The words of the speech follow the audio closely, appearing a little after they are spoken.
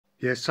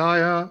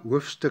Jesaja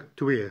hoofstuk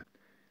 2.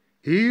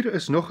 Hier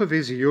is nog 'n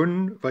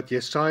visioen wat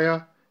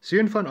Jesaja,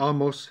 seun van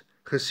Amos,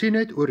 gesien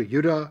het oor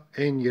Juda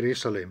en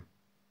Jerusalem.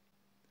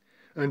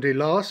 In die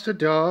laaste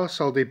dae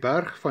sal die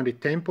berg van die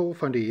tempel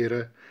van die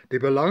Here die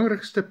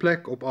belangrikste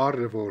plek op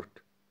aarde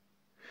word.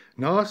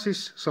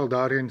 Nasies sal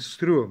daarheen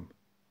stroom.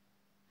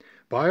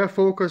 Baie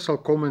volke sal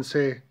kom en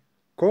sê,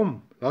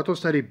 kom, laat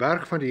ons na die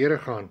berg van die Here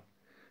gaan,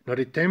 na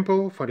die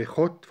tempel van die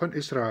God van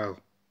Israel.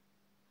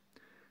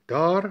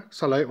 Daar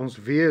sal hy ons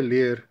weer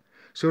leer,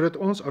 sodat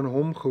ons aan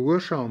hom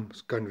gehoorsaam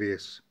kan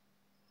wees.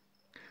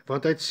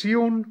 Want uit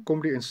Sion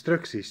kom die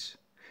instruksies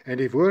en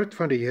die woord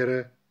van die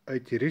Here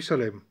uit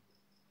Jerusalem.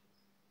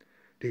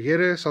 Die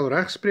Here sal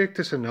regspreek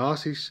tussen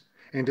nasies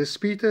en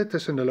dispute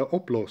tussen hulle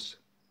oplos.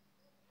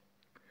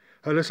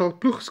 Hulle sal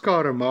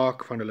ploegskare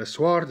maak van hulle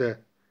swaarde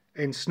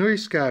en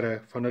snoeiskerre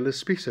van hulle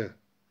spiese.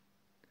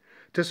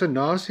 Tussen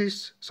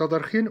nasies sal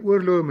daar geen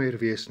oorlog meer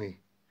wees nie,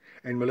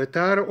 en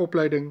militêre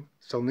opleiding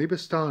sal nie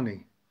bestaan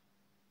nie.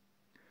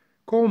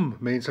 Kom,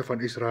 mense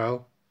van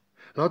Israel,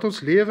 laat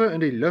ons lewe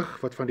in die lig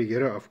wat van die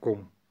Here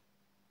afkom.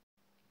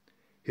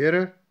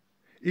 Here,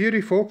 u het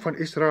die volk van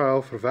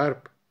Israel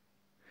verwerp,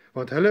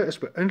 want hulle is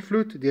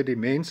beïnvloed deur die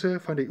mense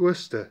van die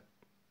ooste.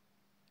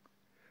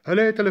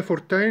 Hulle het hulle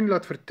fortuin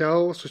laat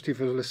vertel soos die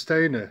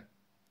Filistyne,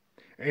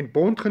 en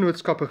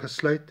bondgenootskappe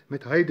gesluit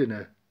met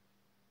heidene.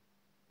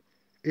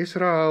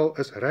 Israel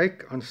is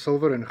ryk aan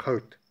silwer en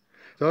goud.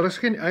 Daar is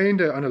geen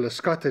einde aan hulle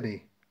skatte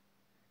nie,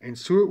 en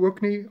so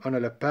ook nie aan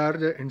hulle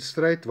perde en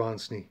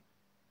strydwaans nie.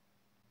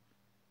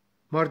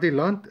 Maar die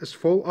land is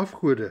vol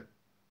afgode.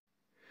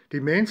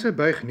 Die mense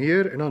buig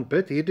neer en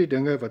aanbid hierdie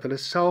dinge wat hulle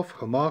self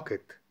gemaak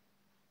het.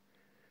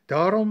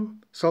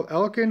 Daarom sal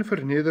elkeen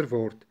verneder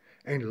word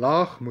en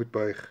laag moet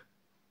buig.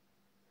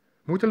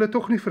 Moet hulle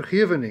tog nie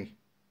vergewe nie.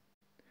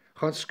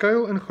 Gaan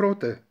skuil in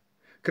grotte,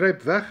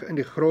 kruip weg in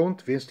die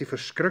grond weens die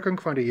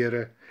verskrikking van die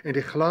Here en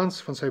die glans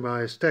van sy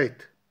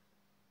majesteit.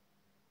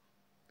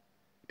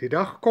 Die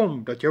dag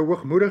kom dat jou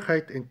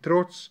hoogmoedigheid en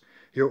trots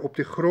jou op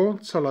die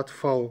grond sal laat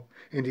val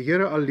en die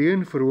Here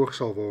alleen verhoog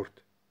sal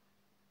word.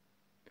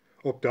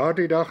 Op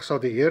daardie dag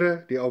sal die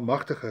Here, die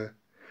Almagtige,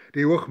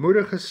 die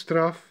hoogmoedige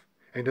straf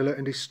en hulle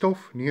in die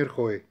stof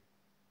neergooi.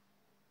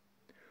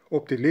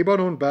 Op die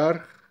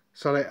Libanonberg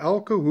sal hy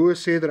elke hoë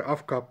seder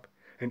afkap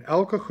en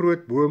elke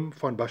groot boom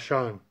van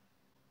Bashan.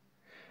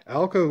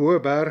 Elke hoë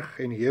berg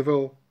en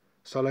heuwel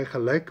sal hy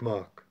gelyk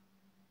maak.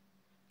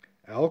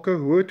 Elke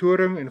hoë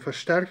toring en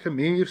versterkte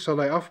muur sal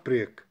hy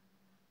afbreek.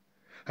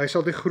 Hy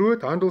sal die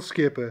groot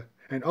handelskepe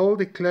en al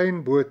die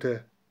klein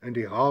bote in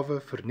die hawe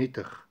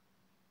vernietig.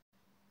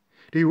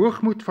 Die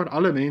hoogmoed van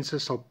alle mense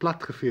sal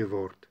platgevee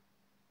word.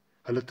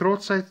 Hulle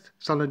trotsheid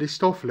sal in die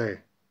stof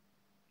lê.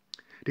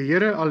 Die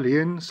Here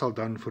alleen sal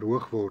dan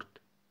verhoog word.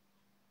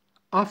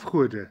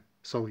 Afgode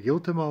sal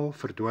heeltemal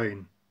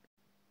verdwyn.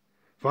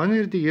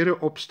 Wanneer die Here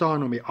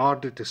opstaan om die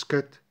aarde te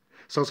skud,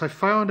 sal sy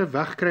vyande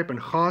wegkruip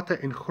in gate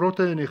en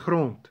grotte in die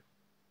grond.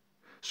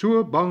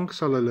 So bang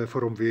sal hulle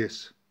vir hom wees.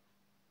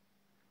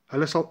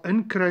 Hulle sal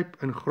inkruip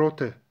in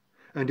grotte,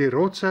 in die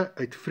rotse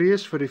uit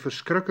vrees vir die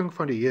verskrikking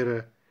van die Here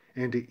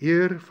en die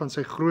eer van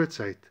sy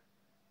grootsheid.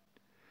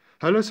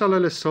 Hulle sal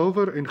hulle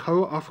silwer en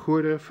goue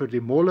afgode vir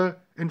die molle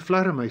en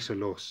vlermuise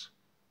los.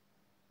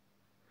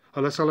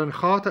 Hulle sal in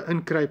gate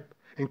inkruip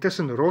en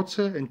tussen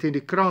rotse en teen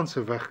die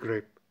kraanse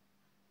wegkruip.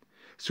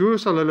 So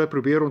sal hulle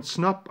probeer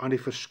ontsnap aan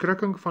die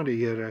verskrikking van die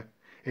Here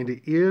en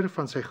die eer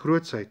van sy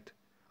grootsheid,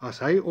 as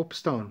hy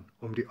opstaan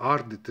om die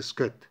aarde te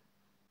skud.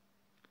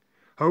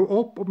 Hou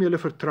op om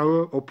julle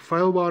vertroue op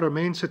feilbare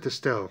mense te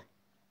stel.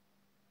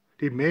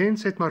 Die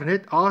mens het maar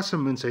net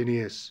asem in sy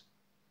neus.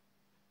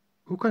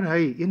 Hoe kan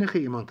hy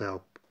enige iemand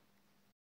help?